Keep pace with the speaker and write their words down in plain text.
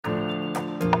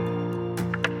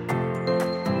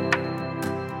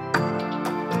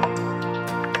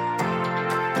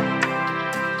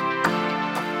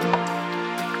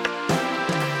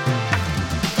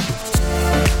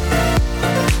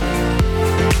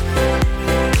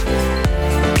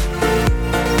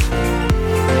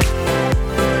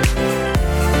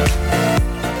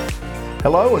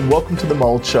Hello and welcome to the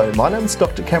Mould Show. My name is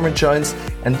Dr. Cameron Jones,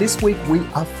 and this week we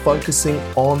are focusing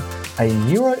on a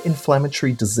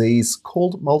neuroinflammatory disease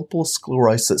called multiple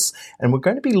sclerosis. And we're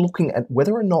going to be looking at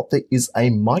whether or not there is a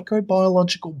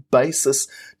microbiological basis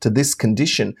to this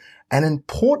condition, and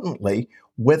importantly,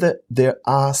 whether there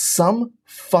are some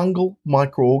fungal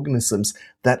microorganisms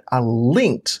that are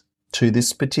linked to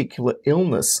this particular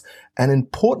illness, and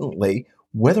importantly,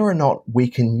 whether or not we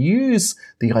can use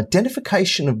the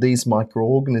identification of these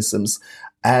microorganisms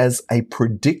as a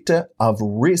predictor of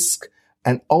risk.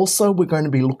 And also we're going to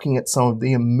be looking at some of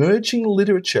the emerging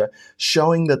literature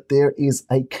showing that there is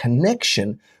a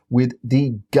connection with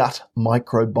the gut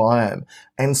microbiome,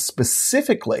 and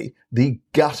specifically the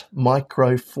gut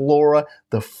microflora,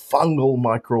 the fungal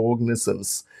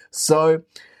microorganisms. So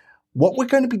what we're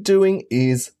going to be doing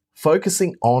is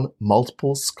focusing on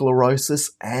multiple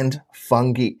sclerosis and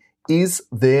fungi. Is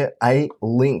there a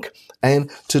link? And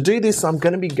to do this, I'm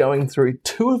going to be going through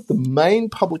two of the main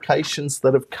publications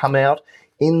that have come out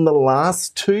in the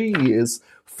last 2 years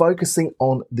focusing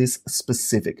on this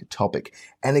specific topic.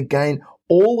 And again,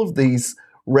 all of these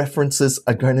references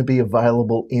are going to be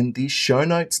available in the show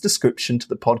notes description to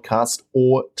the podcast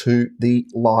or to the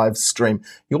live stream.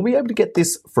 You'll be able to get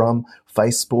this from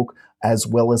Facebook, as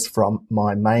well as from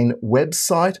my main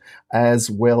website, as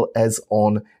well as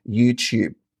on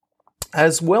YouTube,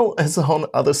 as well as on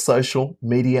other social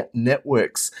media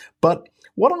networks. But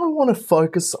what I want to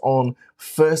focus on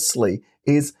firstly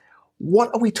is,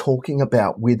 what are we talking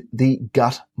about with the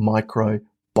gut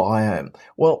microbiome?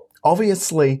 Well,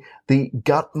 obviously, the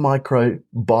gut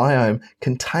microbiome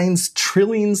contains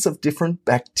trillions of different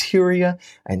bacteria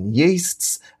and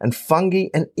yeasts and fungi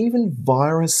and even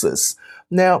viruses.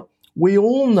 Now, we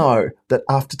all know that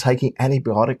after taking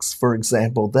antibiotics, for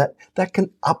example, that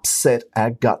can upset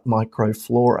our gut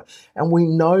microflora. And we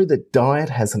know that diet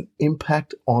has an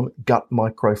impact on gut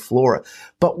microflora.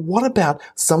 But what about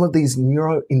some of these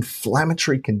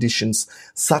neuroinflammatory conditions,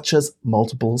 such as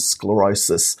multiple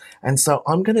sclerosis? And so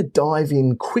I'm going to dive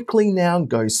in quickly now and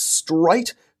go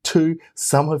straight to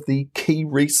some of the key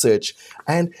research.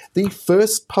 And the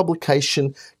first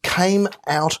publication came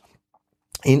out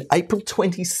in April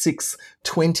 26,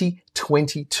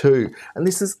 2022. And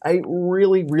this is a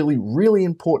really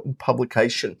important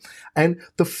publication. And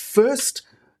the first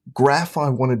graph I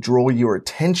want to draw your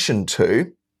attention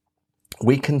to,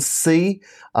 we can see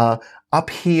up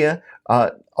here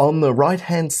on the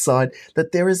right-hand side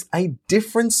that there is a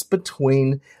difference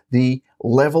between the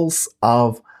levels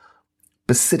of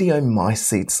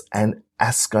Basidiomycetes and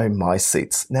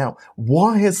Ascomycetes. Now,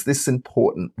 why is this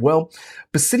important? Well,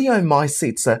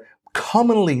 Basidiomycetes are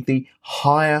commonly the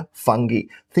higher fungi.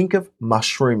 Think of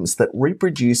mushrooms that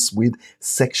reproduce with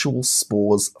sexual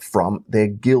spores from their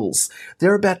gills.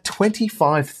 There are about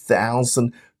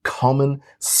 25,000 common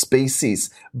species,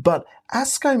 but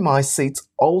Ascomycetes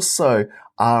also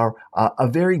are a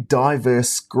very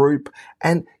diverse group,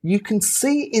 and you can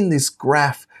see in this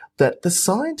graph that the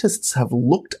scientists have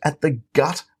looked at the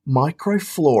gut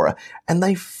microflora, and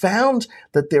they found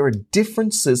that there are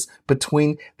differences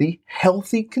between the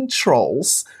healthy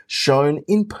controls, shown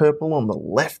in purple on the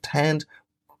left-hand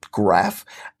graph,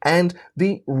 and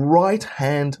the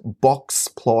right-hand box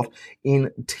plot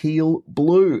in teal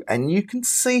blue. And you can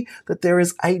see that there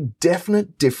is a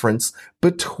definite difference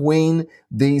between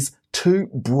these two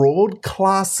broad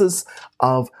classes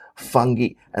of fungi,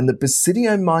 and the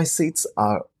Basidiomycetes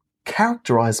are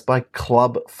characterized by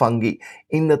club fungi,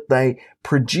 in that they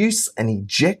produce and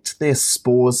eject their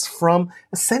spores from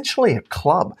essentially a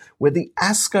club, where the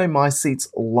Ascomycetes,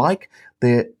 like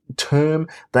their term,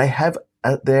 they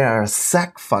are a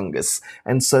sac fungus,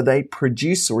 and so they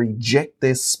produce or eject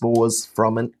their spores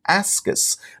from an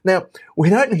ascus. Now,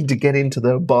 we don't need to get into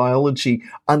the biology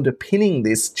underpinning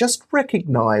this, just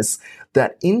recognize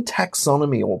that in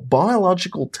taxonomy or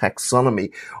biological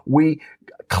taxonomy, we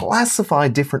classify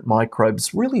different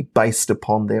microbes really based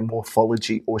upon their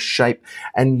morphology or shape,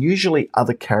 and usually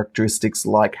other characteristics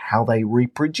like how they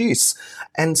reproduce.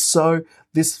 And so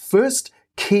this first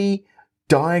key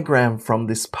diagram from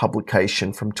this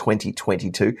publication from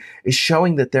 2022 is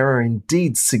showing that there are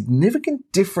indeed significant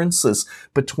differences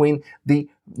between the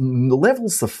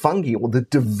levels of fungi or the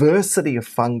diversity of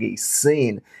fungi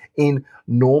seen in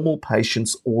normal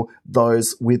patients or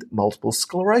those with multiple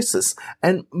sclerosis.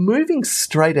 And moving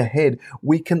straight ahead,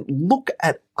 we can look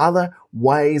at other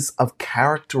ways of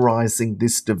characterizing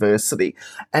this diversity.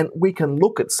 And we can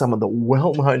look at some of the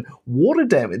well-known water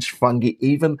damage fungi,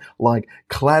 even like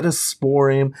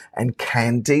Cladosporium and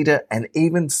Candida, and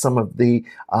even some of the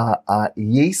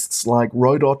yeasts like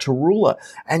Rhodotorula.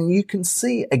 And you can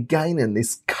see again in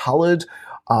this colored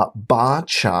bar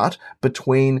chart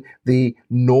between the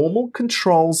normal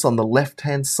controls on the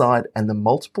left-hand side and the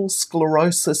multiple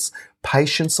sclerosis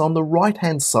patients on the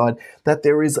right-hand side that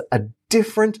there is a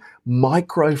different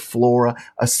microflora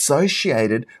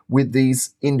associated with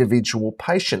these individual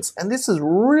patients. And this is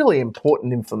really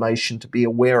important information to be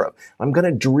aware of. I'm going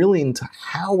to drill into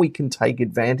how we can take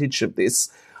advantage of this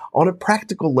on a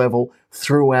practical level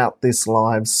throughout this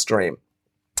live stream.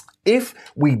 If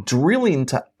we drill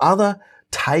into other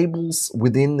tables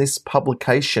within this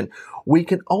publication, we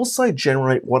can also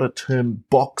generate what are termed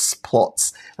box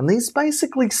plots. And these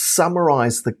basically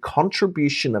summarize the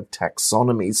contribution of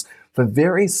taxonomies for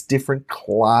various different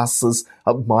classes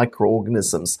of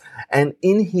microorganisms. And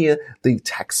in here, the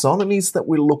taxonomies that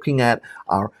we're looking at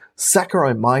are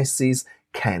Saccharomyces,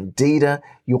 Candida,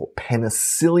 your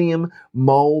penicillium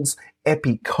molds,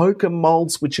 Epicoccum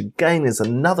molds, which again is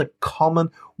another common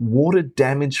water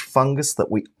damage fungus that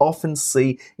we often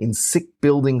see in sick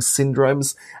building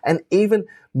syndromes, and even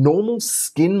normal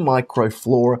skin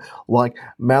microflora like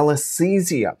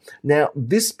Malassezia. Now,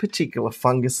 this particular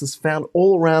fungus is found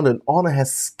all around and on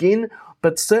has skin,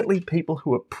 but certainly people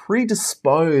who are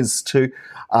predisposed to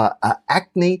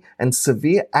acne and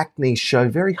severe acne show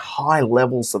very high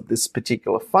levels of this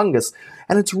particular fungus.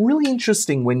 And it's really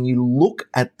interesting when you look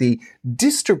at the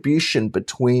distribution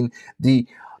between the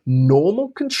normal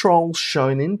controls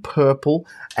shown in purple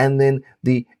and then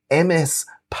the MS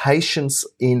patients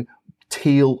in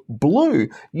teal blue.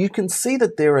 You can see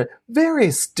that there are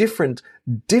various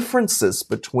differences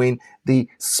between the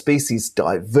species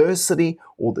diversity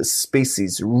or the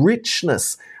species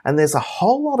richness. And there's a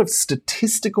whole lot of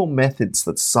statistical methods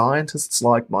that scientists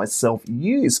like myself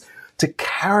use to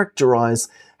characterize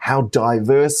how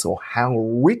diverse or how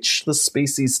rich the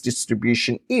species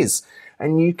distribution is.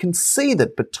 And you can see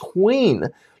that between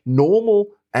normal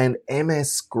and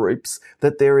MS groups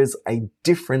that there is a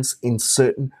difference in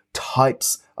certain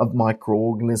types of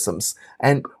microorganisms.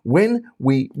 And when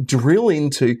we drill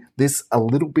into this a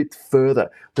little bit further,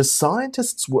 the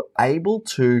scientists were able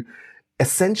to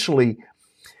essentially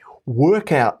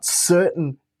work out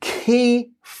certain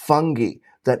key fungi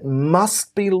that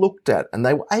must be looked at, and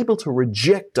they were able to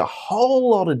reject a whole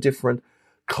lot of different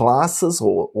classes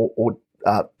or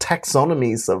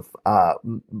taxonomies of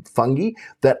fungi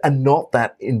that are not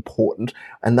that important,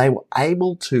 and they were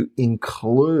able to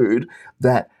include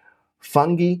that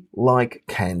fungi like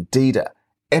Candida,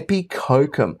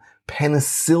 Epicoccum,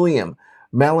 penicillium,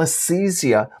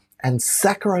 Malassezia, and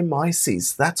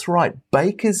Saccharomyces. That's right,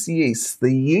 baker's yeast,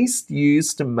 the yeast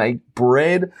used to make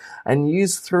bread and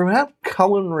used throughout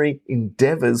culinary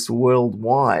endeavors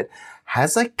worldwide,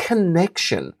 has a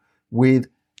connection with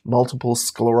multiple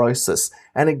sclerosis.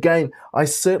 And again, I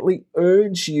certainly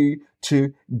urge you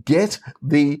to get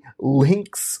the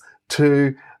links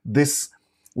to this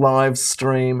live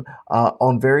stream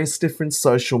on various different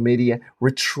social media.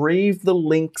 Retrieve the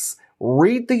links,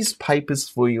 read these papers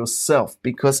for yourself,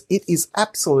 because it is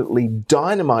absolutely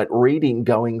dynamite reading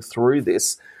going through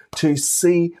this to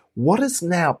see what is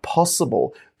now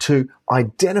possible to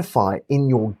identify in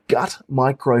your gut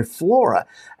microflora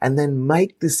and then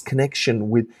make this connection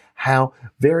with how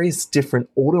various different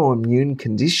autoimmune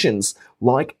conditions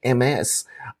like MS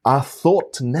are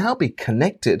thought to now be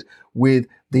connected with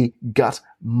the gut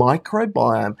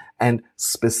microbiome and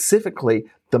specifically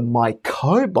the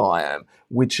mycobiome,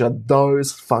 which are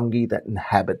those fungi that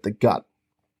inhabit the gut.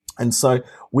 And so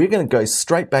we're going to go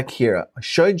straight back here. I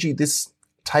showed you this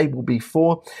table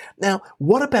before. Now,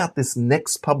 what about this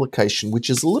next publication, which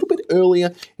is a little bit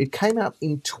earlier? It came out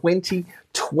in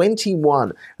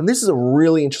 2021. And this is a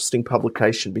really interesting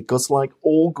publication because, like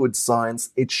all good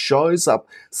science, it shows up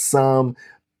some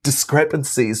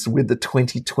discrepancies with the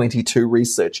 2022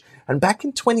 research. And back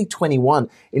in 2021,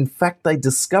 in fact, they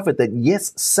discovered that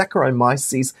yes,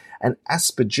 Saccharomyces and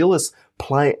Aspergillus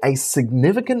play a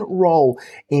significant role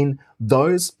in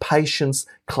those patients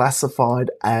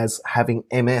classified as having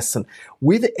MS. And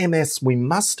with MS, we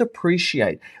must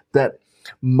appreciate that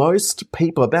most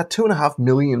people, about 2.5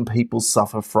 million people,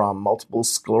 suffer from multiple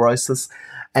sclerosis,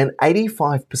 and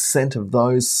 85% of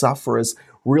those sufferers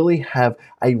really have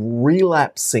a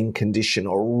relapsing condition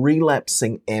or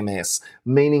relapsing MS,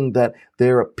 meaning that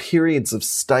there are periods of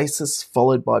stasis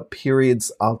followed by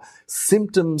periods of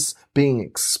symptoms being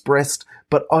expressed,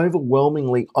 but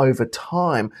overwhelmingly over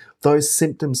time, those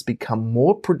symptoms become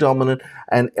more predominant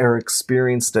and are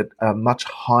experienced at a much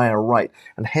higher rate,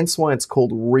 and hence why it's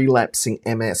called relapsing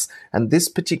MS. And this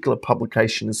particular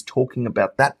publication is talking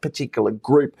about that particular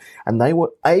group, and they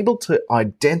were able to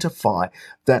identify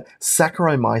that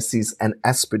Saccharomyces and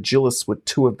Aspergillus were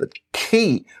two of the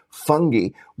key fungi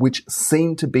which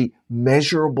seem to be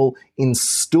measurable in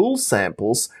stool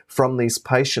samples from these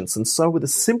patients. And so with a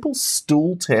simple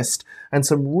stool test and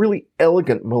some really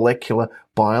elegant molecular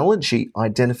biology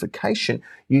identification,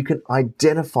 you can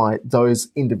identify those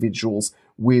individuals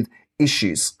with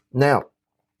issues. Now,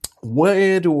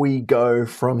 where do we go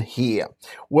from here?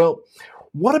 Well,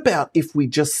 what about if we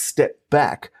just step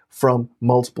back from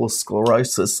multiple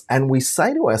sclerosis and we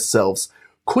say to ourselves,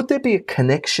 could there be a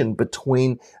connection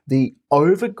between the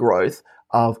overgrowth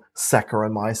of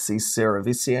Saccharomyces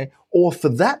cerevisiae, or for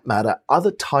that matter,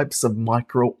 other types of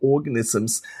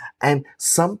microorganisms, and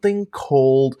something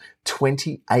called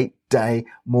 28-day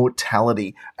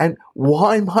mortality? And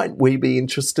why might we be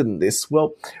interested in this?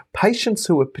 Well, patients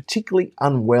who are particularly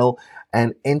unwell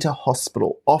and enter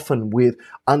hospital, often with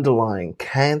underlying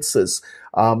cancers,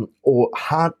 or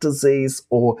heart disease,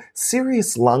 or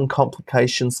serious lung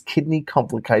complications, kidney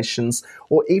complications,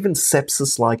 or even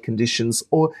sepsis-like conditions,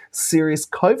 or serious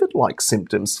COVID-like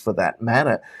symptoms for that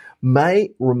matter,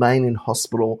 may remain in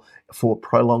hospital for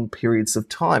prolonged periods of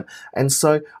time. And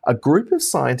so a group of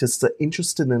scientists are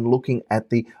interested in looking at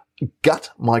the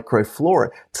gut microflora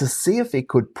to see if it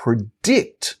could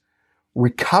predict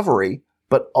recovery,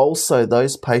 but also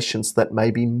those patients that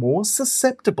may be more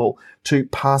susceptible to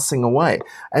passing away.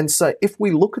 And so if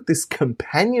we look at this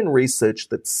companion research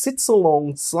that sits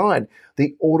alongside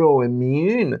the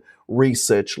autoimmune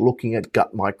research looking at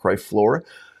gut microflora,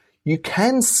 you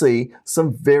can see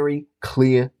some very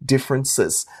clear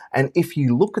differences. And if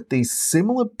you look at these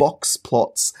similar box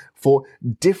plots for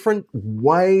different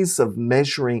ways of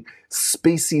measuring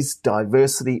species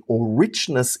diversity or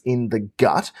richness in the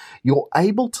gut, you're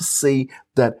able to see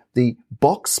that the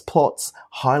box plots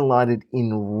highlighted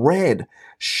in red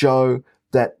show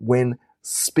that when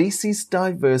species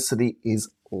diversity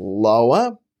is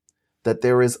lower, that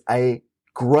there is a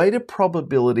greater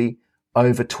probability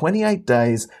over 28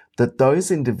 days that those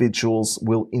individuals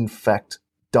will in fact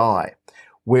die.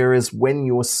 Whereas when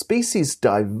your species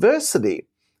diversity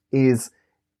is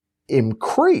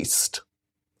increased,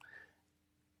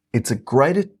 it's a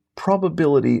greater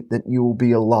probability that you will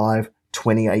be alive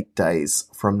 28 days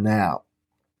from now.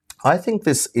 I think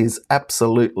this is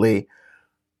absolutely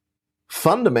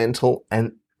fundamental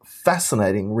and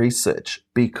fascinating research,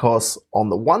 because on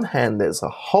the one hand, there's a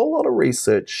whole lot of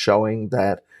research showing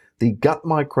that the gut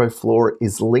microflora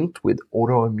is linked with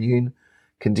autoimmune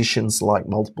conditions like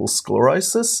multiple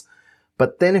sclerosis.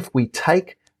 But then if we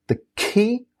take the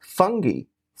key fungi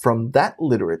from that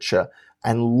literature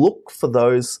and look for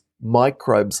those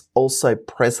microbes also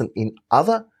present in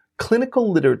other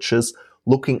clinical literatures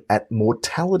looking at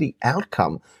mortality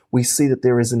outcome, we see that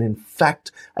there is in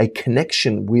fact a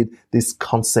connection with this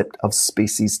concept of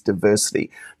species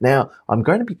diversity. Now, I'm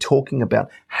going to be talking about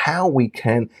how we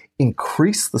can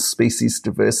increase the species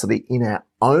diversity in our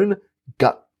own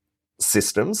gut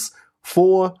systems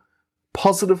for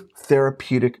positive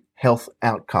therapeutic health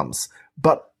outcomes.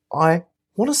 But I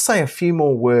want to say a few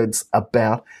more words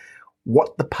about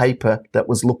what the paper that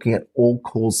was looking at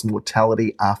all-cause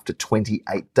mortality after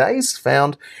 28 days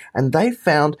found. And they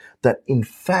found that, in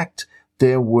fact,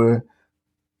 there were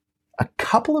a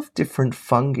couple of different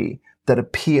fungi that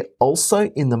appear also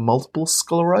in the multiple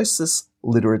sclerosis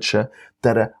literature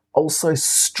that are also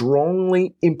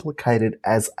strongly implicated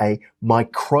as a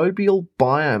microbial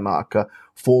biomarker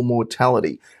for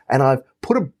mortality. And I've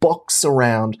put a box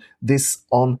around this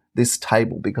on this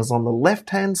table because on the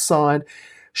left-hand side,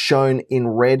 shown in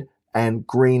red and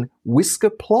green whisker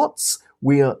plots,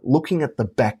 we are looking at the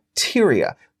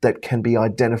bacteria that can be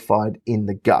identified in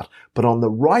the gut. But on the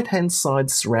right-hand side,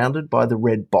 surrounded by the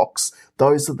red box,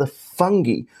 those are the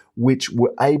fungi which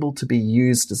were able to be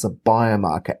used as a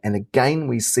biomarker. And again,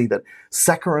 we see that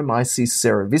Saccharomyces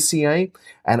cerevisiae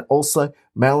and also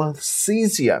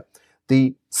Malassezia,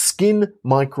 the skin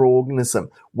microorganism,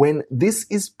 when this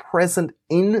is present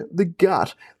in the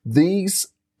gut, these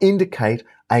indicate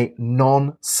a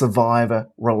non-survivor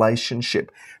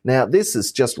relationship. Now, this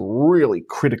is just really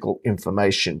critical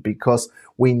information because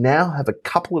we now have a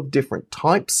couple of different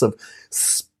types of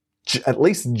at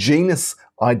least genus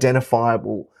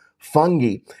identifiable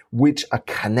fungi, which are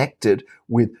connected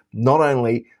with not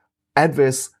only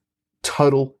adverse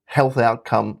total health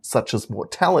outcome such as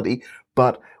mortality,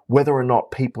 but whether or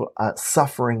not people are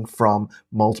suffering from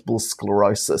multiple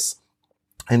sclerosis.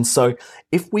 And so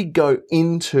if we go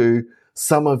into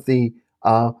some of the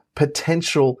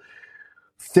potential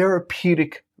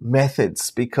therapeutic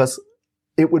methods, because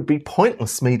it would be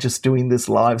pointless me just doing this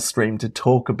live stream to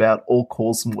talk about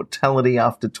all-cause mortality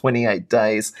after 28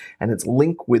 days and its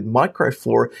link with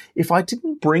microflora if I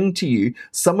didn't bring to you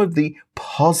some of the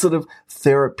positive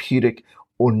therapeutic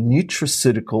or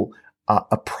nutraceutical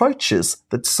approaches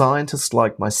that scientists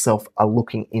like myself are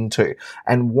looking into.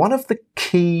 And one of the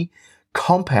key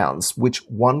compounds which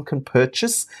one can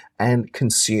purchase and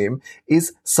consume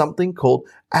is something called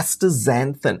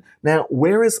astaxanthin. Now,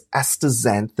 where is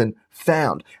astaxanthin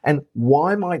found, and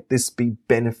why might this be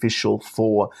beneficial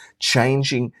for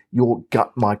changing your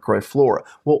gut microflora?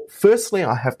 Well, firstly,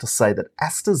 I have to say that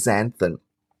astaxanthin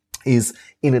is,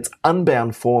 in its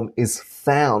unbound form, is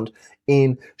found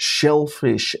in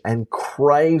shellfish and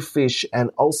crayfish and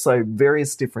also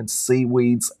various different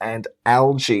seaweeds and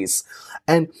algae.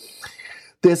 And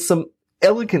there's some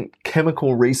elegant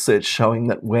chemical research showing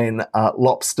that when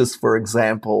lobsters, for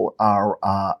example, are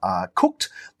cooked,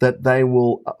 that they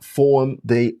will form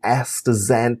the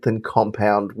astaxanthin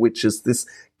compound, which is this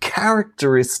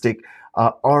characteristic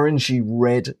orangey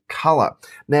red color.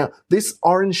 Now, this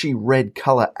orangey red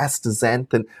color,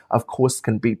 astaxanthin, of course,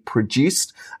 can be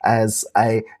produced as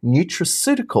a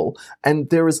nutraceutical, and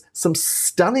there is some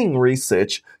stunning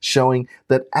research showing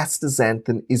that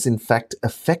astaxanthin is in fact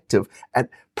effective at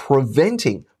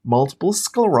preventing multiple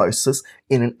sclerosis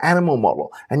in an animal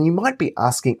model. And you might be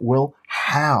asking, well,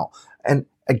 how? And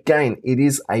again, it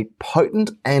is a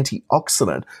potent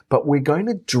antioxidant, but we're going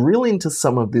to drill into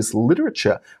some of this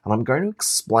literature and I'm going to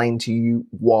explain to you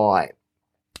why.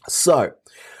 So,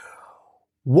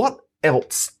 what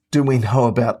else do we know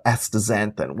about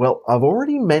astaxanthin? Well, I've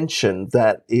already mentioned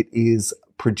that it is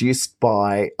produced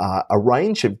by a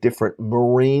range of different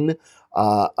marine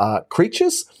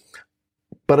creatures,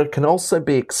 but it can also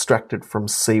be extracted from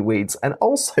seaweeds and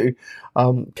also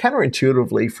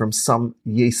counterintuitively from some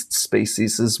yeast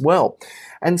species as well.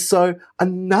 And so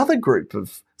another group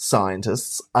of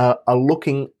scientists are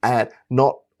looking at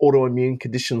not autoimmune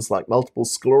conditions like multiple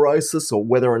sclerosis or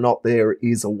whether or not there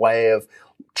is a way of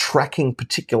tracking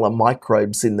particular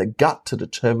microbes in the gut to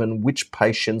determine which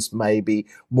patients may be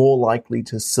more likely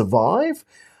to survive,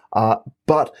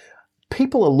 but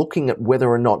people are looking at whether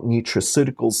or not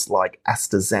nutraceuticals like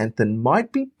astaxanthin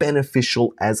might be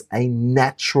beneficial as a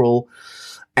natural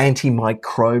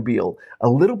anti-microbial, a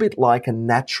little bit like a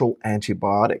natural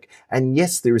antibiotic. And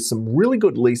yes, there is some really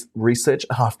good research.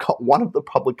 I've got one of the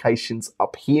publications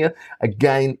up here.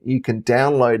 Again, you can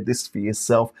download this for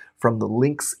yourself from the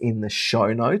links in the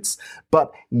show notes.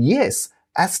 But yes,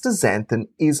 astaxanthin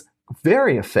is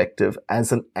very effective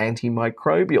as an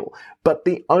antimicrobial. But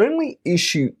the only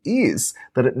issue is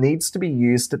that it needs to be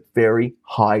used at very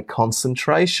high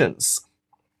concentrations.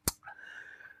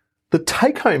 The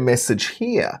take-home message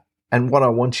here, and what I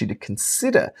want you to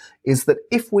consider, is that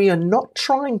if we are not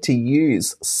trying to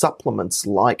use supplements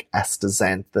like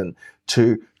astaxanthin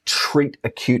to treat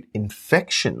acute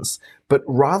infections, but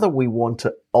rather we want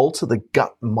to alter the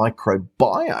gut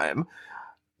microbiome,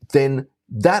 then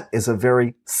that is a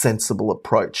very sensible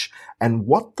approach. And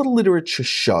what the literature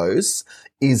shows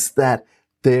is that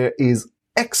there is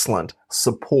excellent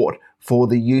support for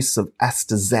the use of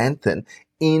astaxanthin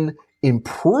in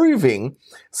improving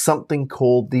something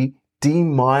called the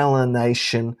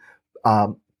demyelination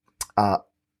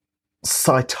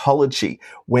cytology,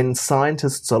 when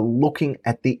scientists are looking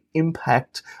at the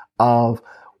impact of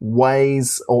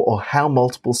ways or how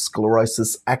multiple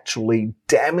sclerosis actually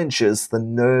damages the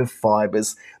nerve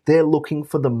fibers. They're looking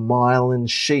for the myelin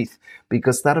sheath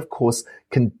because that, of course,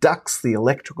 conducts the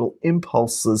electrical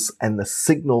impulses and the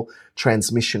signal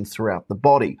transmission throughout the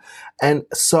body. And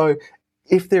so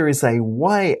if there is a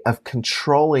way of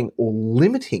controlling or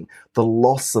limiting the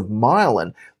loss of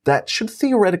myelin, that should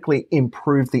theoretically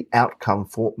improve the outcome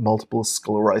for multiple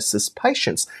sclerosis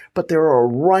patients. But there are a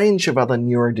range of other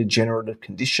neurodegenerative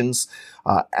conditions,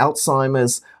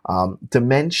 Alzheimer's,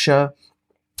 dementia,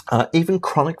 even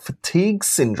chronic fatigue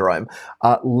syndrome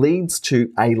leads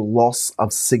to a loss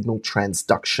of signal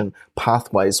transduction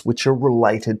pathways which are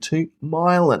related to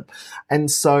myelin. And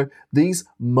so these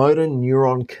motor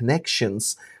neuron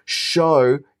connections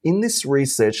show in this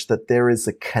research that there is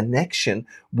a connection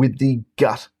with the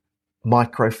gut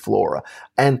microflora.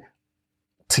 And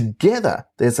together,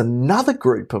 there's another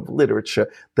group of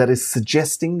literature that is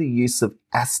suggesting the use of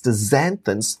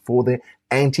astaxanthins for their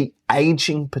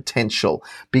anti-aging potential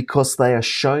because they are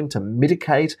shown to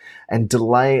mitigate and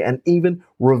delay and even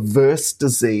reverse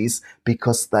disease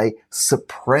because they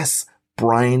suppress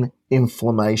brain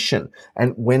inflammation.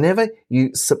 And whenever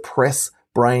you suppress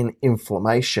brain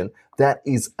inflammation, that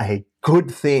is a good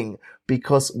thing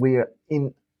because we're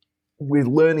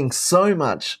learning so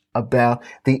much about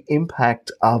the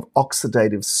impact of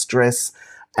oxidative stress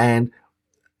and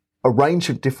a range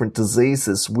of different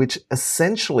diseases which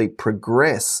essentially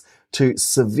progress to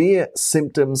severe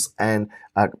symptoms and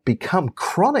become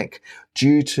chronic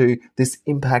due to this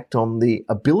impact on the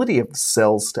ability of the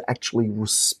cells to actually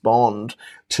respond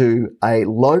to a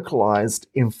localized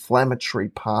inflammatory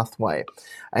pathway.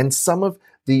 And some of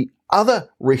the other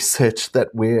research that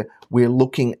we're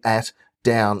looking at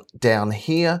down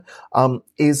here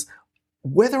is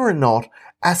whether or not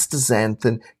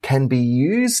astaxanthin can be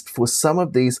used for some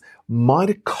of these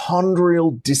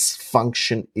mitochondrial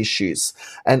dysfunction issues.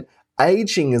 And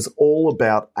aging is all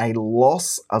about a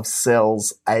loss of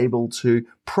cells able to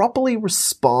properly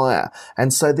respire.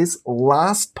 And so this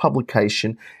last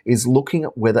publication is looking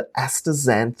at whether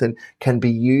astaxanthin can be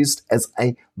used as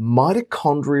a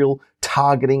mitochondrial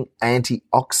targeting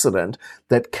antioxidant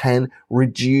that can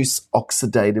reduce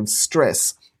oxidative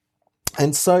stress.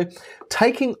 And so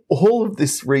taking all of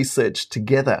this research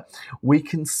together, we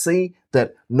can see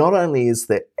that not only is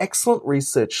there excellent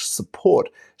research support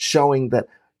showing that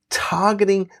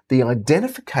targeting the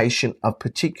identification of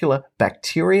particular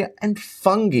bacteria and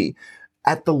fungi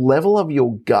at the level of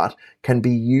your gut can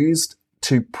be used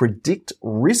to predict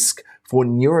risk for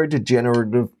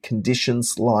neurodegenerative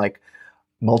conditions like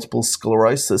multiple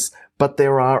sclerosis, but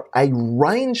there are a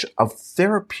range of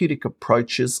therapeutic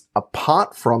approaches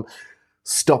apart from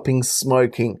stopping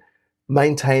smoking,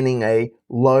 maintaining a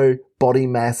low body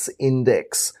mass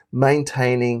index,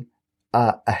 maintaining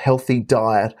a healthy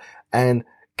diet, and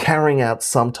carrying out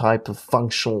some type of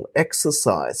functional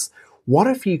exercise. What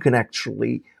if you can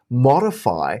actually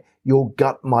modify your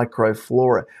gut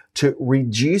microflora to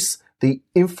reduce the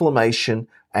inflammation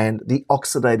and the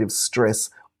oxidative stress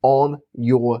on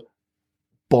your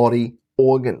body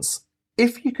organs?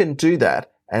 If you can do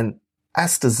that, and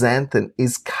astaxanthin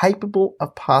is capable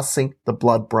of passing the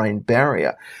blood-brain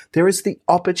barrier, there is the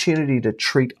opportunity to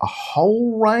treat a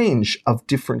whole range of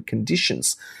different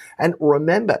conditions. And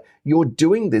remember, you're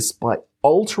doing this by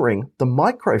altering the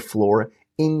microflora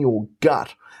in your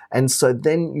gut. And so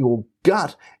then your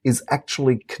gut is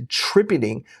actually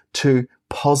contributing to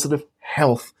positive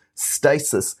health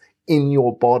stasis in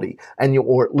your body,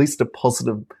 or at least a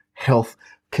positive health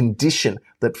condition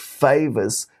that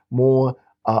favors more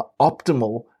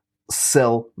optimal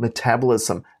cell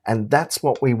metabolism. And that's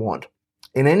what we want.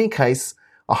 In any case,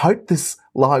 I hope this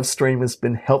live stream has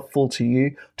been helpful to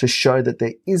you to show that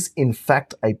there is in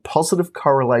fact a positive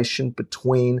correlation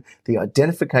between the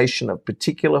identification of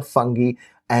particular fungi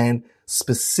and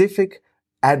specific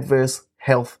adverse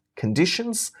health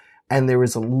conditions. And there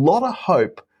is a lot of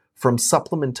hope from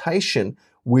supplementation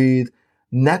with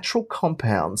natural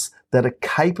compounds that are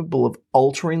capable of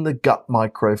altering the gut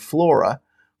microflora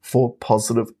for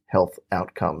positive health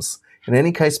outcomes. In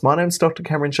any case, my name's Dr.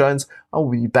 Cameron Jones. I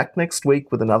will be back next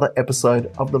week with another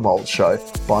episode of The Mould Show.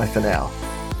 Bye for now.